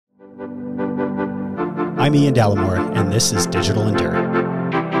I'm Ian Dallimore, and this is Digital and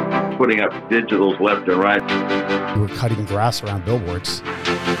Dirt. Putting up digitals left and right. We were cutting grass around billboards.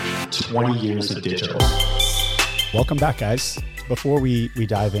 20 years of digital. Welcome back, guys. Before we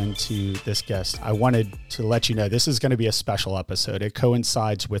dive into this guest, I wanted to let you know this is going to be a special episode. It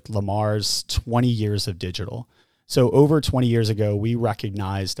coincides with Lamar's 20 years of digital. So over 20 years ago, we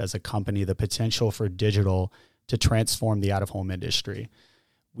recognized as a company the potential for digital to transform the out-of-home industry.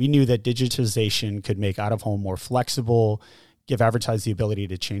 We knew that digitization could make out-of-home more flexible, give advertisers the ability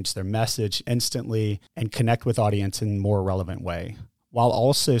to change their message instantly, and connect with audience in a more relevant way, while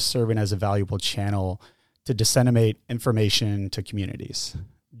also serving as a valuable channel to disseminate information to communities.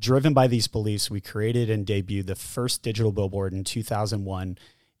 Driven by these beliefs, we created and debuted the first digital billboard in 2001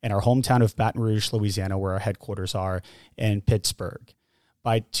 in our hometown of Baton Rouge, Louisiana, where our headquarters are, and Pittsburgh.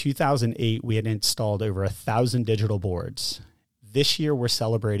 By 2008, we had installed over 1,000 digital boards. This year, we're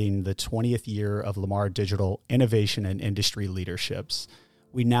celebrating the 20th year of Lamar Digital innovation and industry leaderships.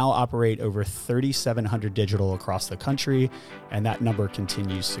 We now operate over 3,700 digital across the country, and that number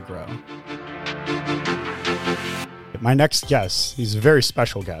continues to grow. My next guest, he's a very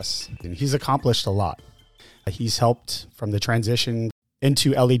special guest, and he's accomplished a lot. He's helped from the transition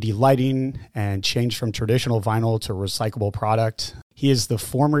into LED lighting and changed from traditional vinyl to recyclable product. He is the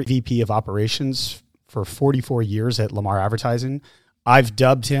former VP of operations for 44 years at Lamar Advertising. I've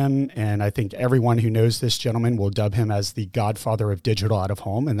dubbed him, and I think everyone who knows this gentleman will dub him as the godfather of digital out of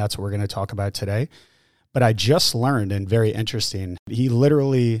home, and that's what we're going to talk about today. But I just learned, and very interesting, he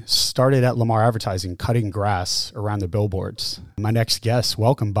literally started at Lamar Advertising cutting grass around the billboards. My next guest,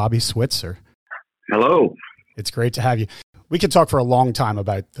 welcome, Bobby Switzer. Hello. It's great to have you. We could talk for a long time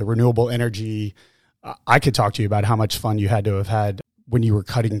about the renewable energy. I could talk to you about how much fun you had to have had when you were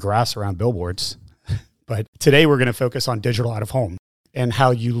cutting grass around billboards. But today we're going to focus on digital out of home and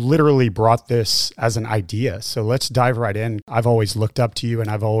how you literally brought this as an idea. So let's dive right in. I've always looked up to you, and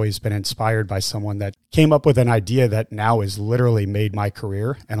I've always been inspired by someone that came up with an idea that now has literally made my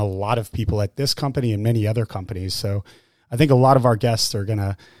career and a lot of people at this company and many other companies. So I think a lot of our guests are going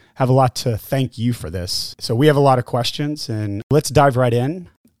to have a lot to thank you for this. So we have a lot of questions, and let's dive right in.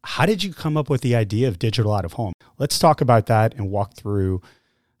 How did you come up with the idea of digital out of home? Let's talk about that and walk through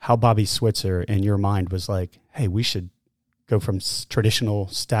how Bobby Switzer in your mind was like, hey, we should go from traditional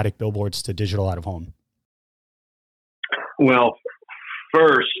static billboards to digital out of home. Well,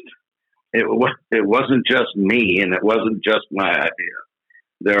 first, it wasn't just me, and it wasn't just my idea.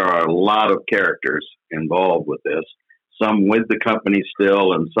 There are a lot of characters involved with this, some with the company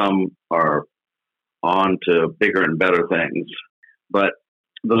still, and some are on to bigger and better things. But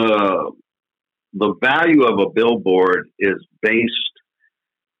the value of a billboard is based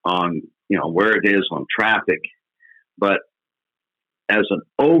on, where it is on traffic, but as an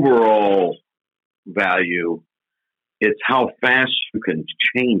overall value, it's how fast you can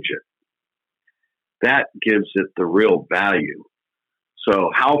change it. That gives it the real value.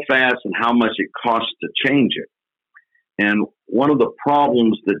 So how fast and how much it costs to change it. And one of the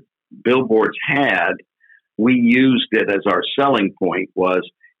problems that billboards had, we used it as our selling point, was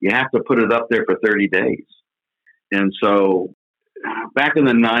you have to put it up there for 30 days. And so back in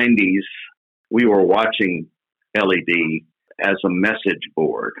the 90s, we were watching LED as a message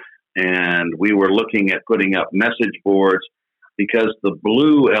board, and we were looking at putting up message boards because the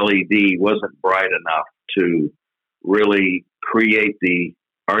blue LED wasn't bright enough to really create the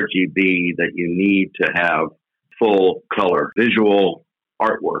RGB that you need to have full color visual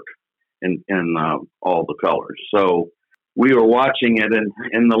artwork in all the colors. So we were watching it, and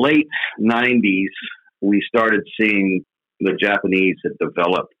in the late 90s, we started seeing the Japanese had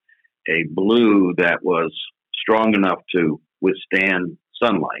developed a blue that was strong enough to withstand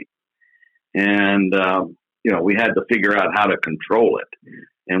sunlight. And, we had to figure out how to control it.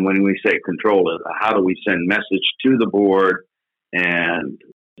 And when we say control it, how do we send message to the board? And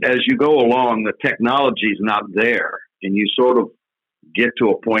as you go along, the technology is not there. And you sort of get to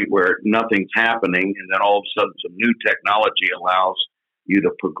a point where nothing's happening. And then all of a sudden, some new technology allows you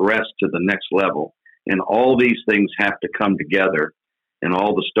to progress to the next level. And all these things have to come together, and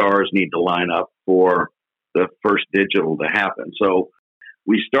all the stars need to line up for the first digital to happen. So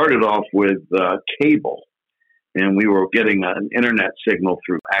we started off with cable, and we were getting an internet signal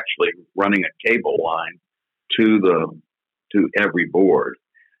through actually running a cable line to every board,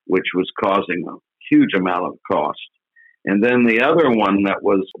 which was causing a huge amount of cost. And then the other one that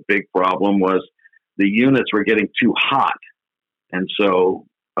was a big problem was the units were getting too hot. And so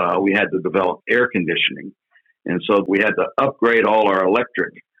we had to develop air conditioning. And so we had to upgrade all our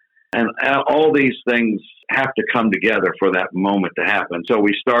electric And all these things have to come together for that moment to happen. So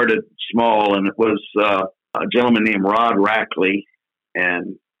we started small, and it was a gentleman named Rod Rackley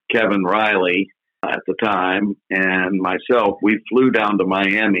and Kevin Riley at the time, and myself. We flew down to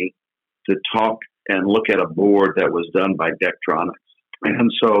Miami to talk and look at a board that was done by Daktronics.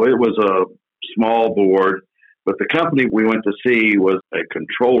 And so it was a small board, but the company we went to see was a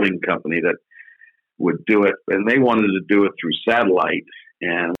controlling company that would do it, and they wanted to do it through satellite.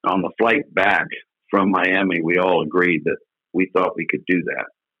 And on the flight back from Miami, we all agreed that we thought we could do that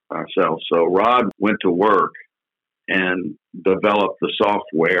ourselves. So Rod went to work and developed the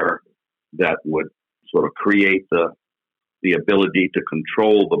software that would sort of create the ability to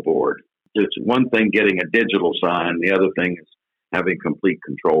control the board. It's one thing getting a digital sign. The other thing is having complete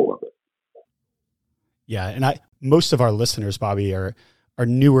control of it. Yeah. And most of our listeners, Bobby, are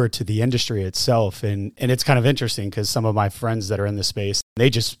newer to the industry itself. And it's kind of interesting because some of my friends that are in the space, they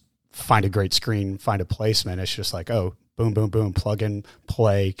just find a great screen, find a placement. It's just like, oh, boom, boom, boom, plug and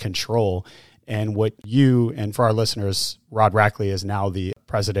play, control. And what you, and for our listeners, Rod Rackley is now the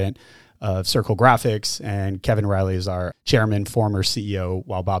president of Circle Graphics, and Kevin Riley is our chairman, former CEO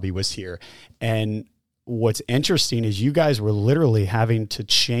while Bobby was here. And what's interesting is you guys were literally having to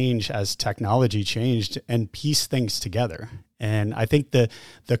change as technology changed and piece things together. And I think the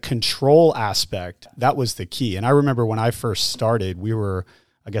control aspect, that was the key. And I remember when I first started, we were,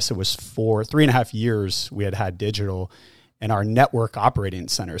 I guess it was 3.5 years we had digital and our network operating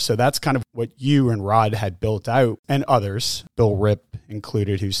center. So that's kind of what you and Rod had built out, and others, Bill Ripp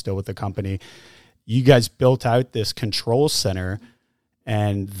included, who's still with the company. You guys built out this control center,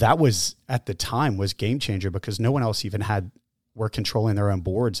 and that was, at the time, was game changer because no one else even were controlling their own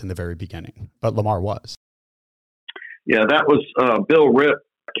boards in the very beginning, but Lamar was. Yeah, that was Bill Ripp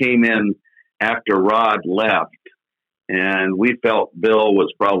came in after Rod left, and we felt Bill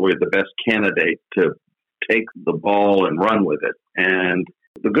was probably the best candidate to take the ball and run with it. And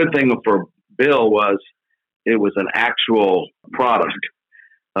the good thing for Bill was it was an actual product.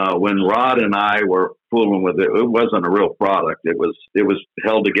 When Rod and I were fooling with it, it wasn't a real product. It was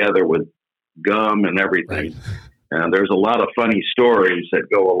held together with gum and everything. Right. And there's a lot of funny stories that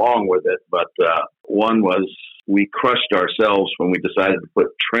go along with it. But one was we crushed ourselves when we decided to put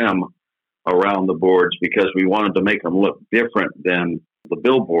trim around the boards because we wanted to make them look different than the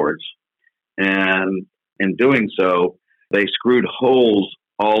billboards. And in doing so, they screwed holes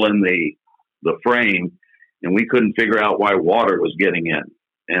all in the frame, and we couldn't figure out why water was getting in.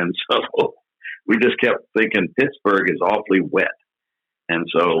 And so we just kept thinking Pittsburgh is awfully wet. And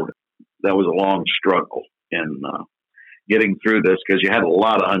so that was a long struggle in getting through this because you had a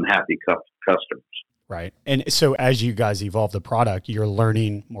lot of unhappy customers. Right. And so as you guys evolve the product, you're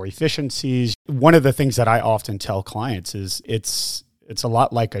learning more efficiencies. One of the things that I often tell clients is it's a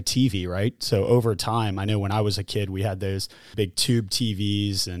lot like a TV, right? So over time, I know when I was a kid, we had those big tube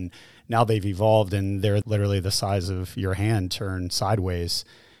TVs, and now they've evolved and they're literally the size of your hand turned sideways.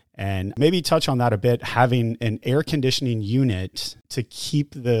 And maybe touch on that a bit, having an air conditioning unit to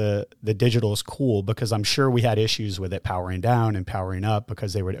keep the digitals cool, because I'm sure we had issues with it powering down and powering up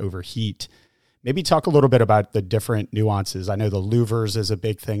because they would overheat. Maybe talk a little bit about the different nuances. I know the louvers is a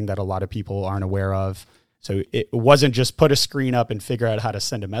big thing that a lot of people aren't aware of. So it wasn't just put a screen up and figure out how to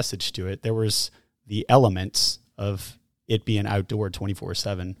send a message to it. There was the elements of it being outdoor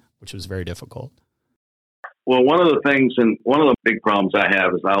 24/7, which was very difficult. Well, one of the things, and one of the big problems I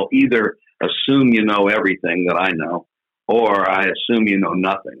have is I'll either assume you know everything that I know, or I assume you know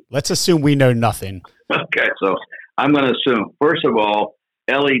nothing. Let's assume we know nothing. Okay, so I'm going to assume, first of all,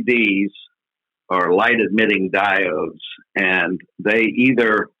 LEDs are light-emitting diodes, and they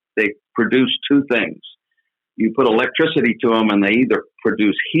produce two things. You put electricity to them, and they either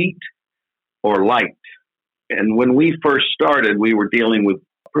produce heat or light. And when we first started, we were dealing with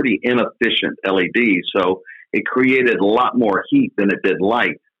pretty inefficient LEDs, so it created a lot more heat than it did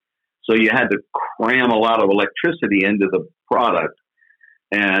light. So you had to cram a lot of electricity into the product,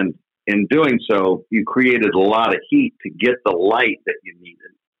 and in doing so, you created a lot of heat to get the light that you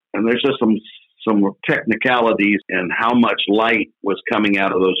needed. And there's just some technicalities in how much light was coming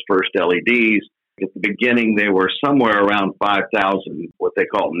out of those first LEDs. At the beginning, they were somewhere around 5,000, what they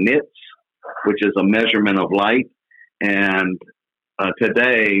call nits, which is a measurement of light. And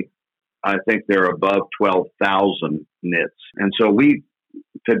today, I think they're above 12,000 nits. And so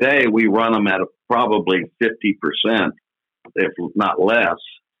today we run them at probably 50%, if not less,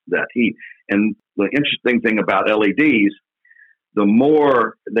 that heat. And the interesting thing about LEDs, the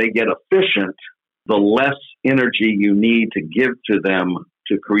more they get efficient, the less energy you need to give to them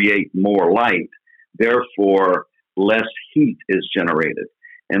to create more light. Therefore, less heat is generated.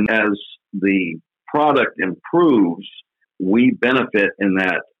 And as the product improves, we benefit in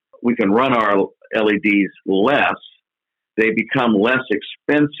that we can run our LEDs less, they become less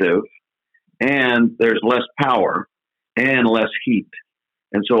expensive, and there's less power and less heat.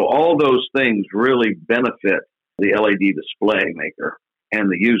 And so all those things really benefit the LED display maker and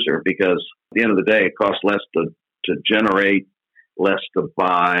the user, because at the end of the day, it costs less to generate, less to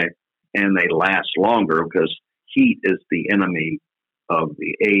buy, and they last longer because heat is the enemy of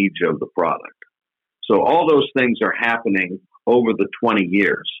the age of the product. So all those things are happening over the 20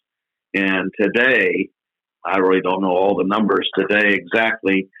 years. And today, I really don't know all the numbers today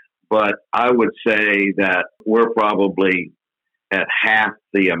exactly, but I would say that we're probably at half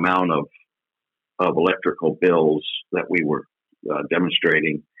the amount of electrical bills that we were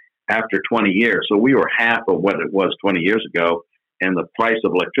demonstrating after 20 years. So we were half of what it was 20 years ago, and the price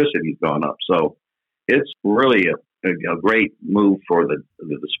of electricity has gone up. So it's really a great move for the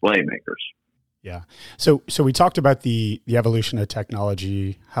display makers. Yeah. So we talked about the evolution of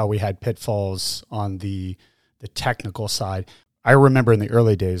technology, how we had pitfalls on the technical side. I remember in the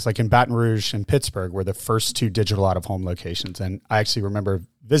early days, like in Baton Rouge and Pittsburgh, were the first two digital out-of-home locations. And I actually remember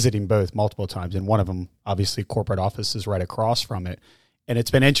visiting both multiple times. And one of them, obviously, corporate office is right across from it. And it's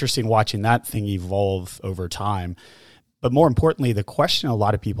been interesting watching that thing evolve over time. But more importantly, the question a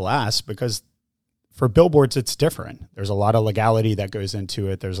lot of people ask, because for billboards, it's different. There's a lot of legality that goes into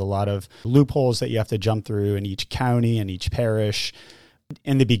it. There's a lot of loopholes that you have to jump through in each county and each parish.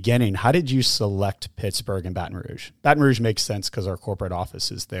 In the beginning, how did you select Pittsburgh and Baton Rouge? Baton Rouge makes sense because our corporate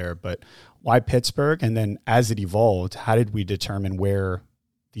office is there, but why Pittsburgh? And then as it evolved, how did we determine where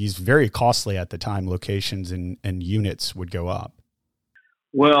these very costly at the time locations and units would go up?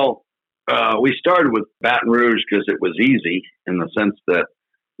 Well, we started with Baton Rouge because it was easy in the sense that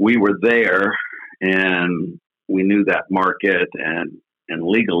we were there and we knew that market, and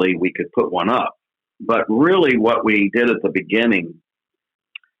legally we could put one up. But really what we did at the beginning,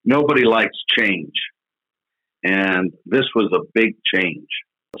 nobody likes change. And this was a big change.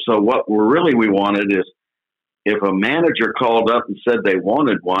 So what we wanted is, if a manager called up and said they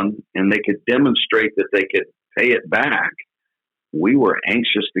wanted one and they could demonstrate that they could pay it back, we were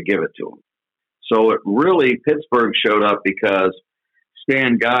anxious to give it to them. So Pittsburgh showed up because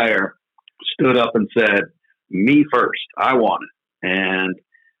Stan Geyer stood up and said, "Me first, I want it." And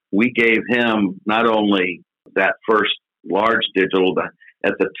we gave him not only that first large digital, but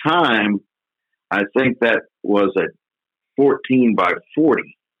at the time, I think that was a 14 by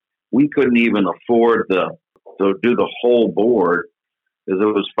 40. We couldn't even afford to do the whole board because it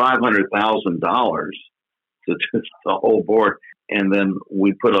was $500,000 to do the whole board. And then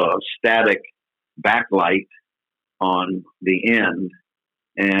we put a static backlight on the end,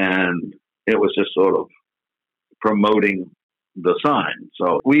 and it was just sort of promoting the sign.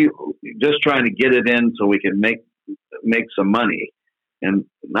 So we just trying to get it in so we can make some money. And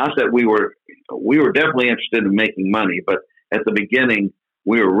not that we were definitely interested in making money, but at the beginning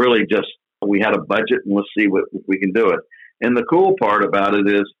we were really we had a budget and let's see what if we can do it. And the cool part about it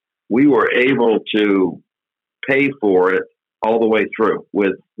is we were able to pay for it all the way through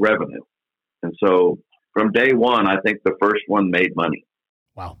with revenue. And so from day one, I think the first one made money.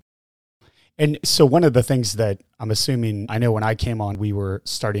 Wow. And so one of the things that I'm assuming, I know when I came on, we were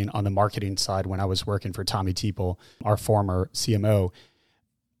starting on the marketing side when I was working for Tommy Teeple, our former CMO,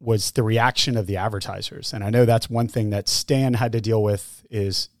 was the reaction of the advertisers. And I know that's one thing that Stan had to deal with,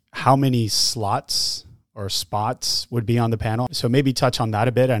 is how many slots or spots would be on the panel. So maybe touch on that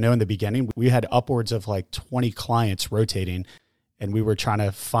a bit. I know in the beginning, we had upwards of like 20 clients rotating, and we were trying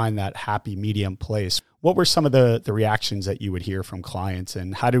to find that happy medium place. What were some of the reactions that you would hear from clients,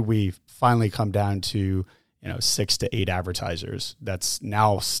 and how did we finally come down to 6 to 8 advertisers? That's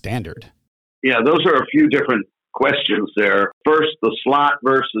now standard. Yeah, those are a few different questions there. First, the slot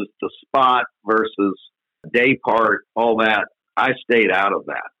versus the spot versus day part, all that. I stayed out of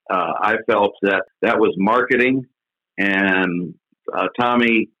that. I felt that was marketing, and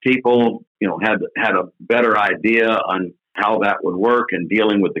Tommy Teeple, had a better idea on how that would work and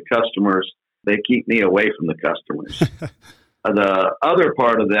dealing with the customers. They keep me away from the customers. The other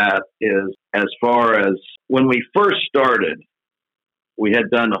part of that is, as far as when we first started, we had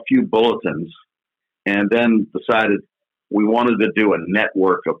done a few bulletins and then decided we wanted to do a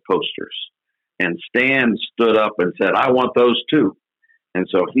network of posters. And Stan stood up and said, "I want those too." And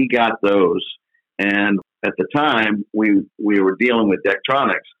so he got those. And at the time, we were dealing with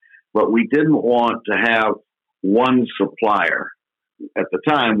Daktronics, but we didn't want to have one supplier. At the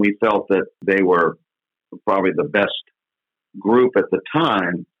time, we felt that they were probably the best group at the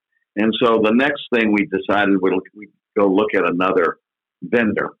time. And so the next thing we decided we'd go look at another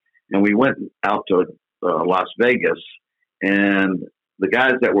vendor. And we went out to Las Vegas, and the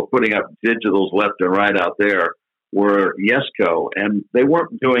guys that were putting up digitals left and right out there were Yesco, and they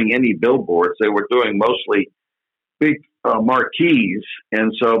weren't doing any billboards. They were doing mostly big marquees,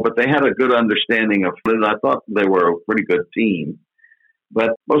 and so, but they had a good understanding of it. I thought they were a pretty good team,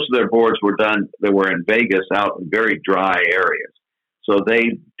 but most of their boards were done. They were in Vegas, out in very dry areas, so they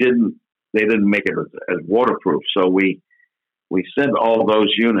didn't make it as waterproof. So we sent all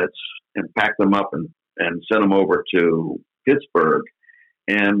those units and packed them up and sent them over to Pittsburgh,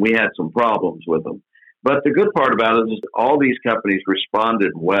 and we had some problems with them. But the good part about it is all these companies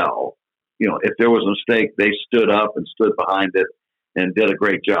responded well. You know, if there was a mistake, they stood up and stood behind it and did a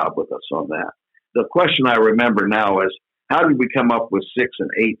great job with us on that. The question I remember now is, how did we come up with 6 and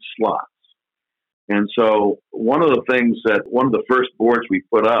 8 slots? And so one of the first boards we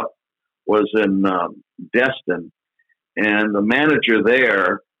put up was in Destin, and the manager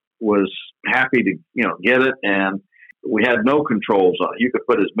there was happy to, get it, and we had no controls on it. You could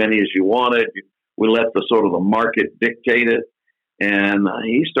put as many as you wanted. We let the market dictate it, and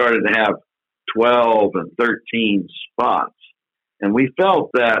he started to have 12 and 13 spots. And we felt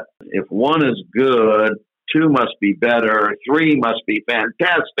that if 1 is good, 2 must be better, 3 must be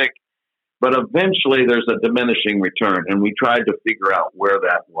fantastic, but eventually there's a diminishing return, and we tried to figure out where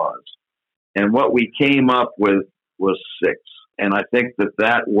that was. And what we came up with was 6. And I think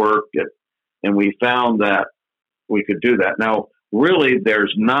that worked, and we found that we could do that. Now, really,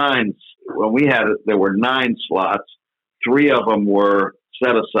 there's 9. When we had it, there were 9 slots. 3 of them were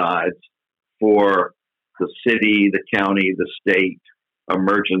set-asides for the city, the county, the state,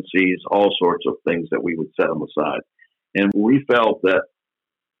 emergencies, all sorts of things that we would set them aside. And we felt that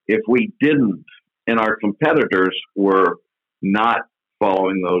if we didn't, and our competitors were not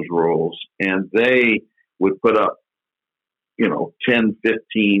following those rules, and they would put up, 10,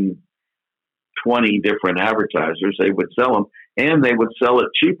 15, 20 different advertisers, they would sell them, and they would sell it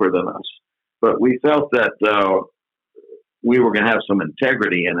cheaper than us. But we felt that we were going to have some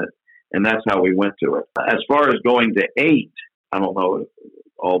integrity in it, and that's how we went to it. As far as going to 8, I don't know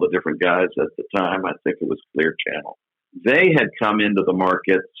all the different guys at the time. I think it was Clear Channel. They had come into the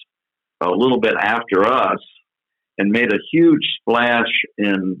markets a little bit after us and made a huge splash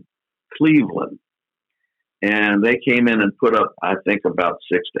in Cleveland. And they came in and put up, I think, about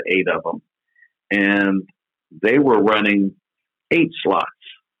 6 to 8 of them. And they were running 8 slots.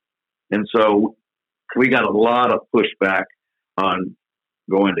 And so we got a lot of pushback on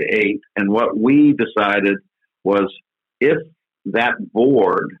going to 8. And what we decided was, if that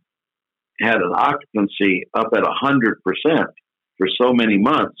board had an occupancy up at 100% for so many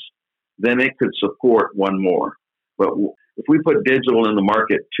months, then it could support 1 more. But if we put digital in the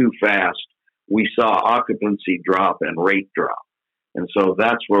market too fast, we saw occupancy drop and rate drop. And so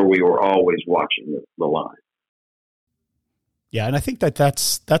that's where we were always watching the line. Yeah, and I think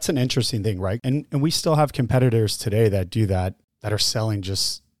that's an interesting thing, right? And we still have competitors today that do that are selling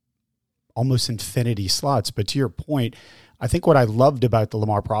just almost infinity slots. But to your point, I think what I loved about the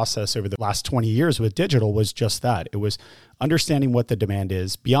Lamar process over the last 20 years with digital was just that. It was understanding what the demand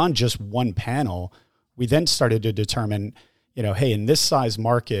is. Beyond just one panel, we then started to determine, hey, in this size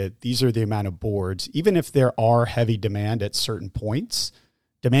market, these are the amount of boards. Even if there are heavy demand at certain points,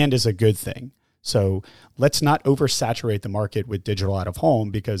 demand is a good thing. So let's not oversaturate the market with digital out of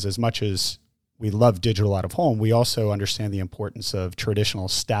home, because as much as we love digital out of home, we also understand the importance of traditional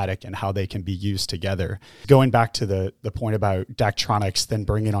static and how they can be used together. Going back to the point about Daktronics, then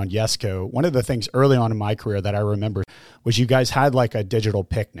bringing on Yesco, one of the things early on in my career that I remember was you guys had like a digital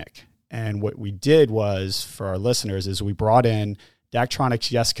picnic. And what we did was, for our listeners, is we brought in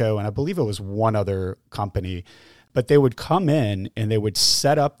Daktronics, Yesco, and I believe it was one other company, but they would come in and they would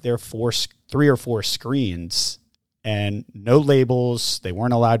set up their 3 or 4 screens, and no labels. They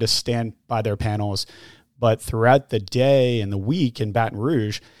weren't allowed to stand by their panels. But throughout the day and the week in Baton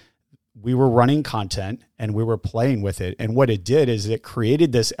Rouge, we were running content and we were playing with it. And what it did is it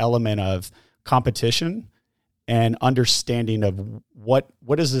created this element of competition and understanding of what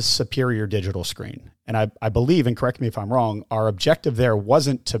is a superior digital screen. And I believe, and correct me if I'm wrong, our objective there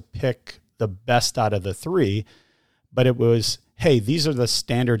wasn't to pick the best out of the 3, but it was, hey, these are the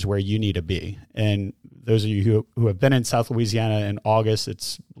standards where you need to be. And those of you who have been in South Louisiana in August,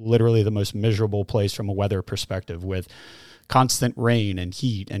 it's literally the most miserable place from a weather perspective, with constant rain and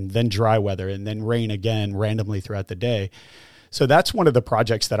heat and then dry weather and then rain again randomly throughout the day. So that's one of the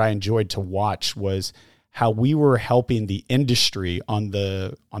projects that I enjoyed to watch, was how we were helping the industry on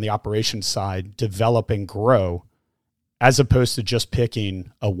the operations side develop and grow, as opposed to just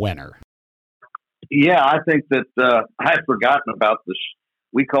picking a winner. Yeah, I think that I had forgotten about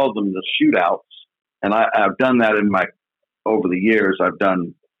we called them the shootouts, and I've done that over the years. I've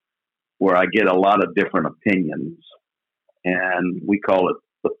done where I get a lot of different opinions, and we call it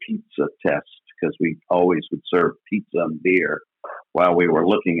the pizza test because we always would serve pizza and beer while we were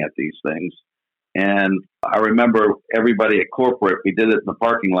looking at these things. And I remember everybody at corporate, we did it in the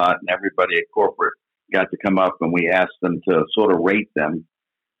parking lot, and everybody at corporate got to come up and we asked them to sort of rate them.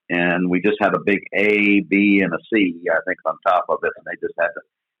 And we just had a big A, B, and a C, I think, on top of it.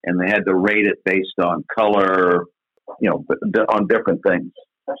 And they had to rate it based on color, on different things.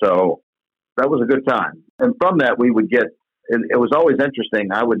 So that was a good time. And from that, we would get, and it was always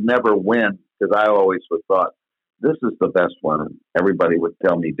interesting. I would never win because I always thought, this is the best one. And everybody would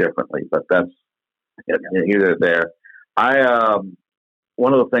tell me differently, but that's either there.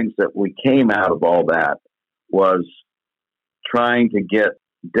 One of the things that we came out of all that was trying to get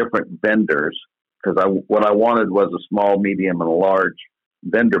different vendors, because what I wanted was a small, medium, and a large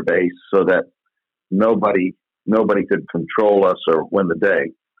vendor base so that nobody could control us or win the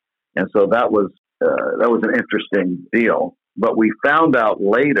day. And so that was an interesting deal. But we found out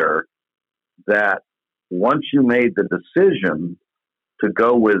later that once you made the decision to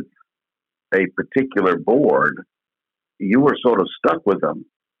go with a particular board, you were sort of stuck with them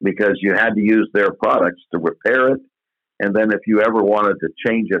because you had to use their products to repair it. And then if you ever wanted to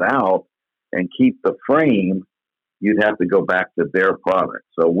change it out and keep the frame, you'd have to go back to their product.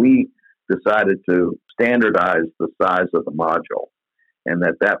 So we decided to standardize the size of the module, and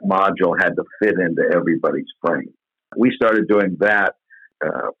that module had to fit into everybody's frame. We started doing that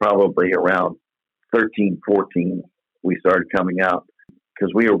probably around 13, 14. We started coming out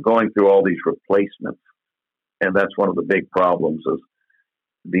because we were going through all these replacements. And that's one of the big problems is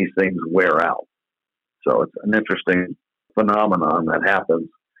these things wear out. So it's an interesting phenomenon that happens.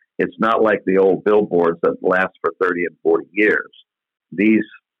 It's not like the old billboards that last for 30 and 40 years. These,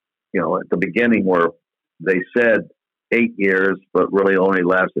 at the beginning they said 8 years, but really only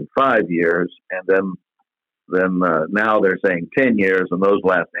lasted 5 years. And then now they're saying 10 years, and those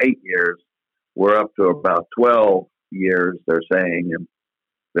last 8 years, we're up to about 12 years, they're saying, and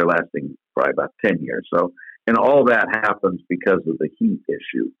they're lasting probably about 10 years. So, and all that happens because of the heat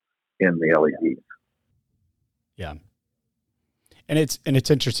issue in the LEDs. Yeah. And it's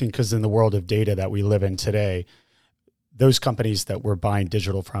interesting because in the world of data that we live in today, those companies that we're buying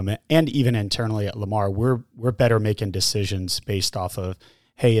digital from, and even internally at Lamar, we're better making decisions based off of,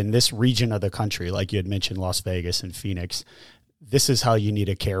 hey, in this region of the country, like you had mentioned, Las Vegas and Phoenix, this is how you need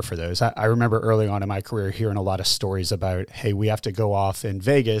to care for those. I remember early on in my career hearing a lot of stories about, hey, we have to go off in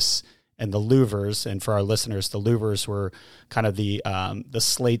Vegas and the louvers. And for our listeners, the louvers were kind of the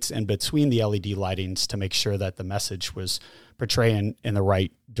slates in between the LED lightings to make sure that the message was portraying in the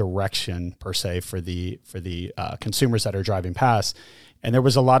right direction, per se, for the consumers that are driving past. And there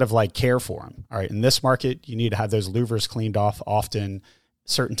was a lot of care for them. All right, in this market, you need to have those louvers cleaned off often,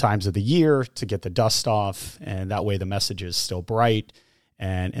 certain times of the year to get the dust off, and that way the message is still bright.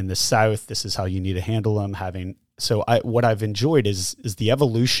 And in the South, this is how you need to handle them. What I've enjoyed is the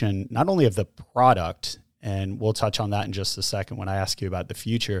evolution, not only of the product, and we'll touch on that in just a second when I ask you about the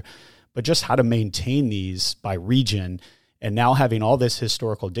future, but just how to maintain these by region. And now having all this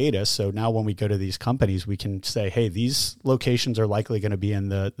historical data, so now when we go to these companies, we can say, hey, these locations are likely going to be in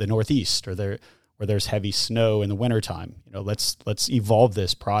the Northeast, or where there's heavy snow in the wintertime. Let's evolve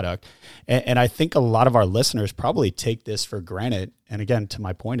this product. And I think a lot of our listeners probably take this for granted. And again, to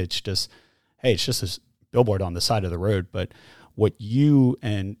my point, it's just this billboard on the side of the road. But what you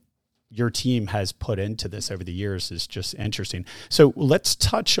and your team has put into this over the years is just interesting. So let's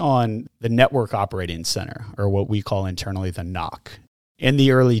touch on the Network Operating Center, or what we call internally the NOC, in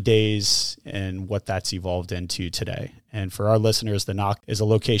the early days and what that's evolved into today. And for our listeners, the NOC is a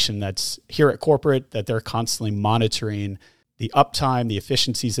location that's here at corporate that they're constantly monitoring the uptime, the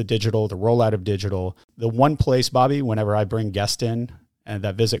efficiencies of digital, the rollout of digital. The one place, Bobby, whenever I bring guests in and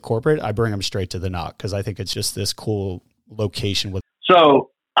that visit corporate, I bring them straight to the NOC because I think it's just this cool location.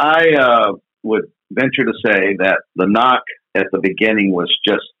 So I would venture to say that the NOC at the beginning was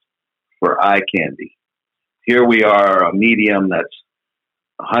just for eye candy. Here we are, a medium that's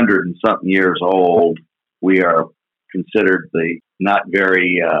 100 and something years old. We are considered the not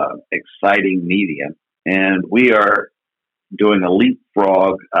very exciting medium, and we are doing a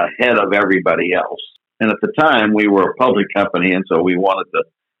leapfrog ahead of everybody else. And at the time, we were a public company, and so we wanted to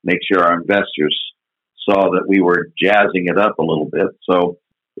make sure our investors saw that we were jazzing it up a little bit. So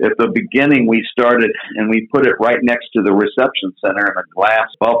at the beginning, we started, and we put it right next to the reception center in a glass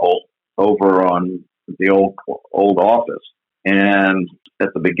bubble over on the old office. And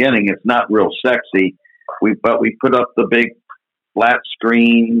at the beginning, it's not real sexy. But we put up the big flat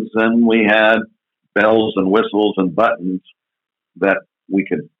screens, and we had bells and whistles and buttons that we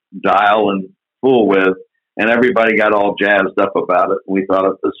could dial and fool with, and everybody got all jazzed up about it. We thought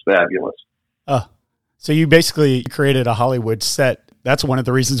it was fabulous. So you basically created a Hollywood set. That's one of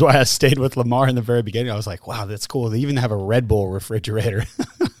the reasons why I stayed with Lamar in the very beginning. I was like, wow, that's cool. They even have a Red Bull refrigerator.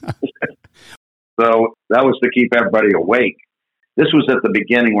 So that was to keep everybody awake. This was at the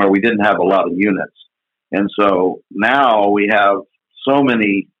beginning where we didn't have a lot of units. And so now we have so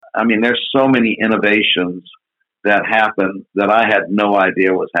many, there's so many innovations that happen that I had no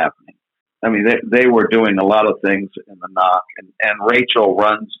idea was happening. They were doing a lot of things in the NOC, and Rachel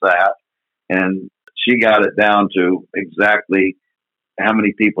runs that, and she got it down to exactly how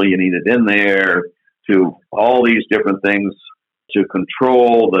many people you needed in there, to all these different things to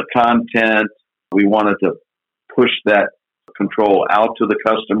control the content. We wanted to push that control out to the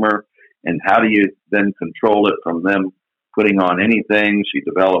customer, and how do you then control it from them putting on anything? She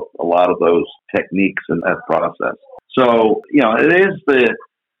developed a lot of those techniques in that process. So, it is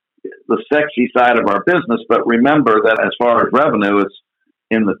the sexy side of our business, but remember that as far as revenue, it's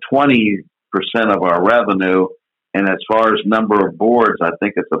in the 20% of our revenue, and as far as number of boards, I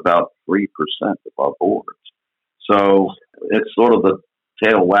think it's about 3% of our boards. So it's sort of the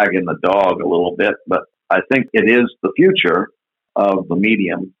tail wagging the dog a little bit, but I think it is the future of the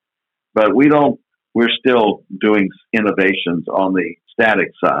medium. But we're still doing innovations on the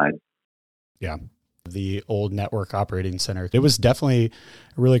static side. Yeah. The old network operating center, it was definitely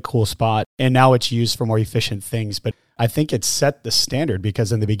a really cool spot. And now it's used for more efficient things. But I think it set the standard,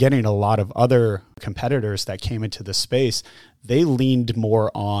 because in the beginning, a lot of other competitors that came into the space, they leaned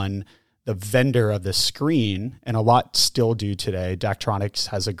more on the vendor of the screen, and a lot still do today. Daktronics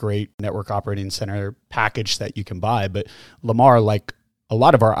has a great network operating center package that you can buy. But Lamar, like a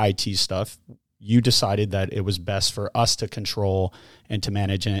lot of our IT stuff, you decided that it was best for us to control and to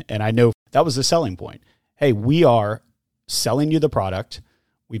manage it. And I know that was the selling point. Hey, we are selling you the product.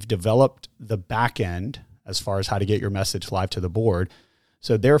 We've developed the back end as far as how to get your message live to the board.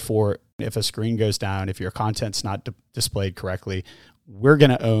 So therefore, if a screen goes down, if your content's not displayed correctly, we're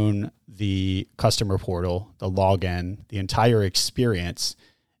going to own the customer portal, the login, the entire experience,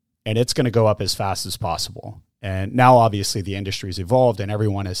 and it's going to go up as fast as possible. And now, obviously, the industry's evolved and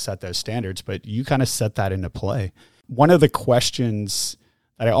everyone has set those standards, but you kind of set that into play. One of the questions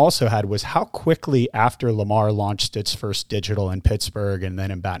that I also had was, how quickly after Lamar launched its first digital in Pittsburgh and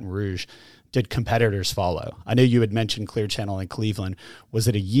then in Baton Rouge, did competitors follow? I know you had mentioned Clear Channel in Cleveland. Was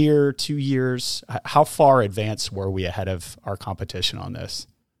it a year, 2 years? How far advanced were we ahead of our competition on this?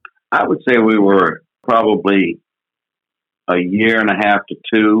 I would say we were probably a year and a half to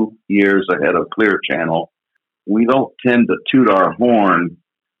 2 years ahead of Clear Channel. We don't tend to toot our horn,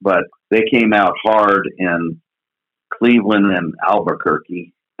 but they came out hard in Cleveland and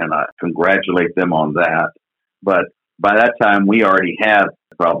Albuquerque, and I congratulate them on that. But by that time, we already had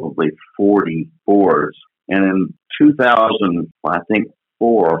probably 40 boards. And in 2000, I think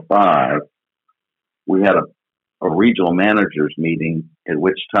 4 or 5, we had a regional managers meeting, at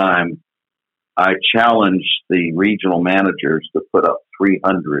which time I challenged the regional managers to put up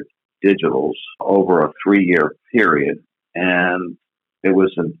 300 digitals over a 3-year period. And it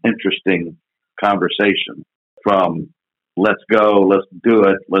was an interesting conversation, from let's go, let's do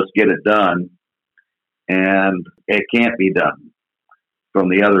it, let's get it done, and it can't be done. From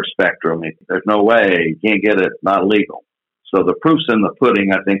the other spectrum, there's no way, you can't get it, not legal. So the proof's in the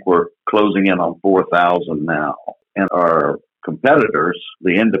pudding. I think we're closing in on 4,000 now. And our competitors,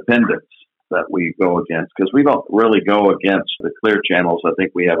 the independents that we go against, because we don't really go against the Clear Channels. I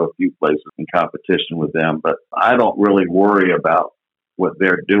think we have a few places in competition with them, but I don't really worry about what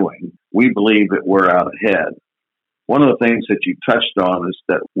they're doing. We believe that we're out ahead. One of the things that you touched on is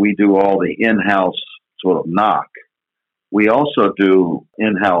that we do all the in-house sort of NOC. We also do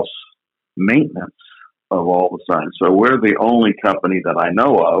in-house maintenance of all the signs. So we're the only company that I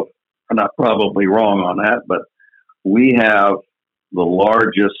know of, I'm not probably wrong on that, but we have the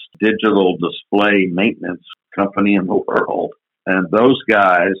largest digital display maintenance company in the world. And those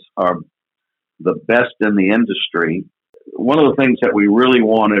guys are the best in the industry. One of the things that we really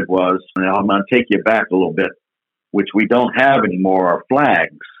wanted was, and I'm going to take you back a little bit, which we don't have anymore, are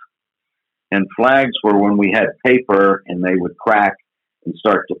flags. And flags were when we had paper and they would crack and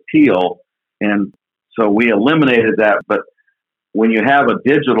start to peel. And so we eliminated that. But when you have a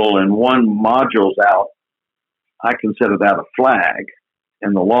digital and one module's out, I consider that a flag.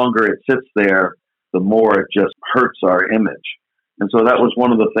 And the longer it sits there, the more it just hurts our image. And so that was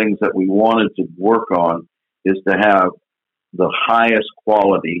one of the things that we wanted to work on, is to have the highest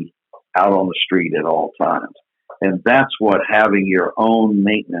quality out on the street at all times. And that's what having your own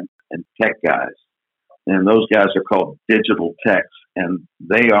maintenance and tech guys, and those guys are called digital techs, and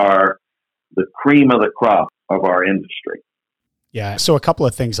they are the cream of the crop of our industry. Yeah. So a couple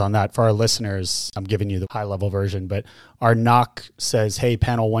of things on that for our listeners. I'm giving you the high level version, but our NOC says, hey,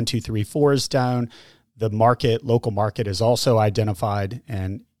 panel 1, 2, 3, 4 is down. The local market is also identified,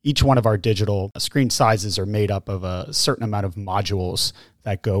 and each one of our digital screen sizes are made up of a certain amount of modules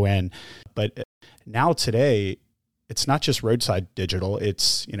that go in. But now today, it's not just roadside digital.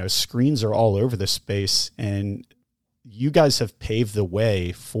 It's, screens are all over the space, and you guys have paved the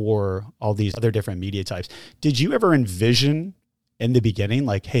way for all these other different media types. Did you ever envision in the beginning,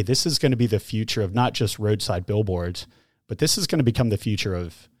 like, hey, this is going to be the future of not just roadside billboards, but this is going to become the future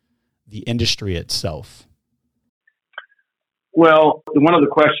of the industry itself? Well, one of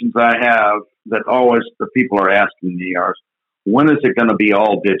the questions I have that always the people are asking me are, when is it going to be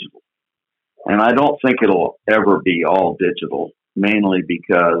all digital? And I don't think it'll ever be all digital, mainly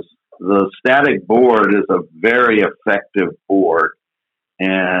because the static board is a very effective board,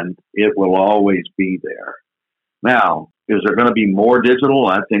 and it will always be there. Now, is there going to be more digital?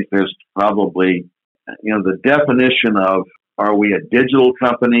 I think there's probably, the definition of, are we a digital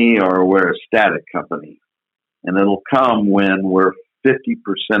company or we're a static company? And it'll come when 50%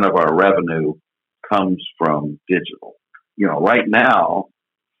 of our revenue comes from digital. Right now,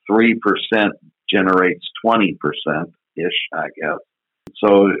 3% generates 20%-ish, I guess.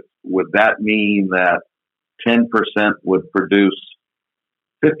 So would that mean that 10% would produce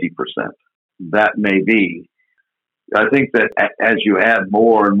 50%? That may be. I think that as you add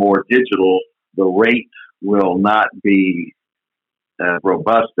more and more digital, the rate will not be as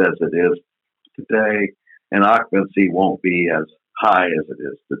robust as it is today, and occupancy won't be as high as it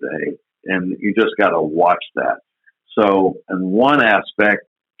is today. And you just got to watch that. So in one aspect,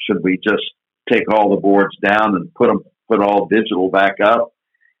 should we just take all the boards down and put all digital back up?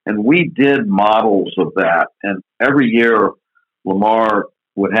 And we did models of that. And every year, Lamar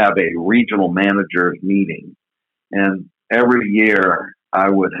would have a regional managers meeting. And every year I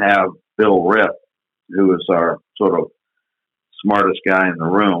would have Bill Ripp, who is our sort of smartest guy in the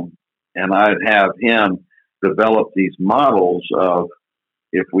room, and I'd have him develop these models of,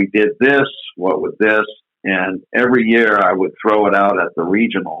 if we did this, what would this? And every year I would throw it out at the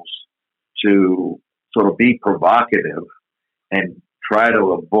regionals to sort of be provocative and try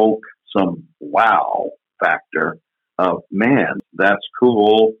to evoke some wow factor of, man, that's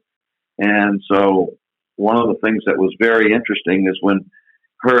cool. And so one of the things that was very interesting is when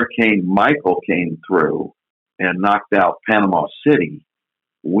Hurricane Michael came through and knocked out Panama City,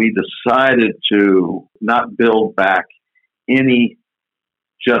 we decided to not build back any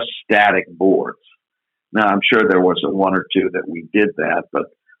just static boards. Now, I'm sure there was one or two that we did that, but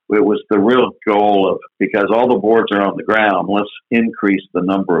it was the real goal of, because all the boards are on the ground, let's increase the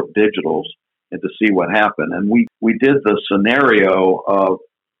number of digitals and to see what happened. And we did the scenario of,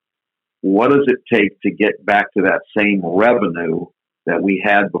 what does it take to get back to that same revenue that we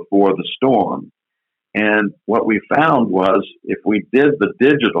had before the storm? And what we found was, if we did the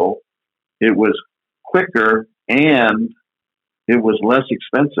digital, it was quicker and it was less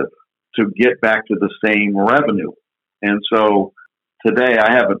expensive to get back to the same revenue. And so today,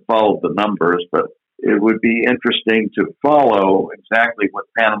 I haven't followed the numbers, but it would be interesting to follow exactly what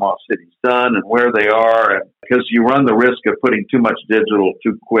Panama City's done and where they are, because you run the risk of putting too much digital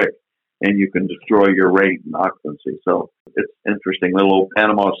too quick, and you can destroy your rate and occupancy. So it's interesting. Little old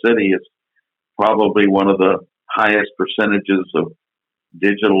Panama City is probably one of the highest percentages of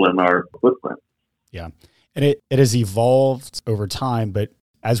digital in our footprint. Yeah. And it has evolved over time, but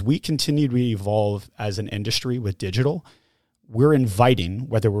as we continue to evolve as an industry with digital, we're inviting,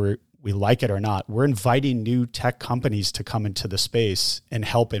 whether we like it or not, we're inviting new tech companies to come into the space and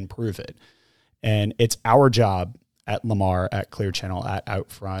help improve it. And it's our job at Lamar, at Clear Channel, at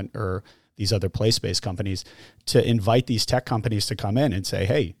Outfront, or these other place-based companies, to invite these tech companies to come in and say,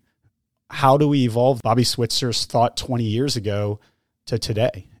 hey, how do we evolve Bobby Switzer's thought 20 years ago to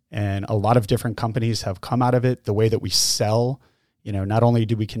today? And a lot of different companies have come out of it. The way that we sell, not only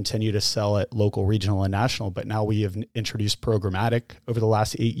do we continue to sell at local, regional, and national, but now we have introduced programmatic over the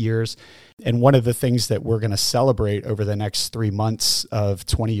last 8 years. And one of the things that we're going to celebrate over the next 3 months of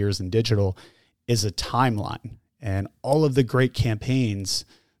 20 years in digital is a timeline, and all of the great campaigns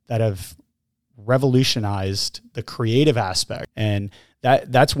that have revolutionized the creative aspect. And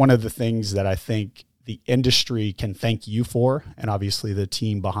that's one of the things that I think the industry can thank you for, and obviously the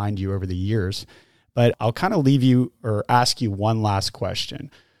team behind you over the years. But I'll kind of leave you or ask you one last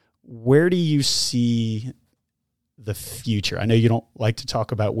question. Where do you see the future? I know you don't like to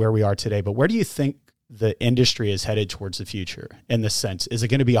talk about where we are today, but where do you think the industry is headed towards the future in this sense? Is it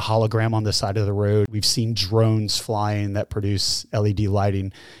going to be a hologram on the side of the road? We've seen drones flying that produce LED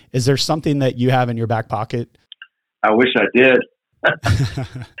lighting. Is there something that you have in your back pocket? I wish I did.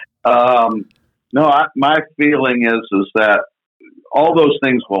 My feeling is that all those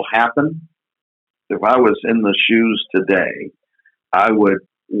things will happen. If I was in the shoes today, I would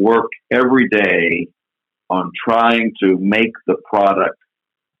work every day on trying to make the product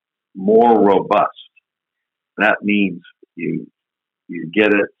more robust. That means you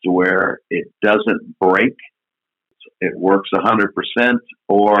get it to where it doesn't break, it works 100%,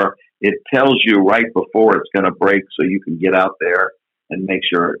 or it tells you right before it's going to break so you can get out there and make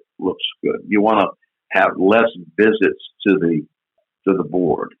sure it looks good. You want to have less visits to the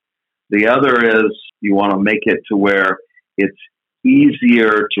board. The other is you want to make it to where it's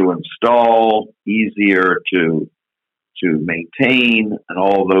easier to install, easier to maintain, and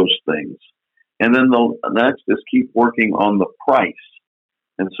all those things. And then the next is keep working on the price.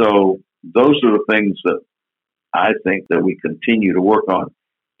 And so those are the things that I think that we continue to work on.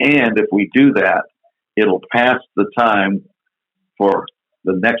 And if we do that, it'll pass the time for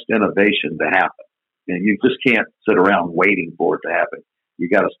the next innovation to happen. And you just can't sit around waiting for it to happen. You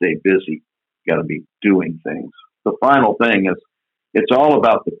got to stay busy. You got to be doing things. The final thing is it's all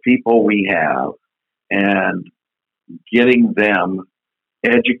about the people we have and getting them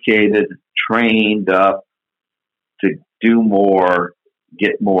educated, trained up to do more,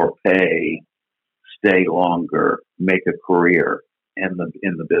 get more pay, stay longer, make a career in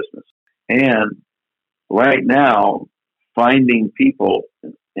the business. And right now, finding people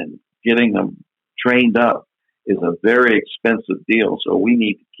and getting them trained up is a very expensive deal. So we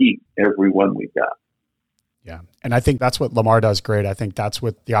need to keep everyone we've got. Yeah. And I think that's what Lamar does great. I think that's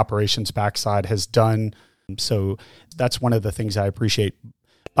what the operations backside has done. So that's one of the things I appreciate.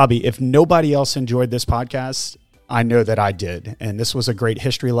 Bobby, if nobody else enjoyed this podcast, I know that I did. And this was a great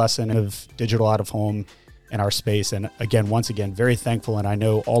history lesson of digital out of home in our space. And again, once again, very thankful. And I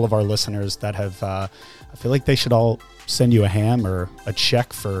know all of our listeners that have, I feel like they should all send you a ham or a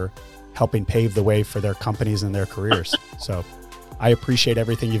check for helping pave the way for their companies and their careers. So I appreciate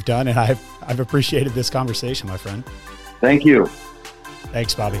everything you've done. And I've appreciated this conversation, my friend. Thank you.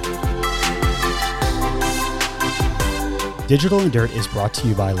 Thanks, Bobby. Digital and Dirt is brought to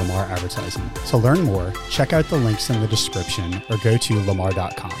you by Lamar Advertising. To learn more, check out the links in the description or go to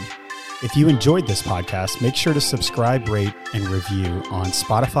lamar.com. If you enjoyed this podcast, make sure to subscribe, rate, and review on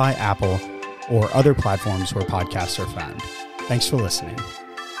Spotify, Apple, or other platforms where podcasts are found. Thanks for listening.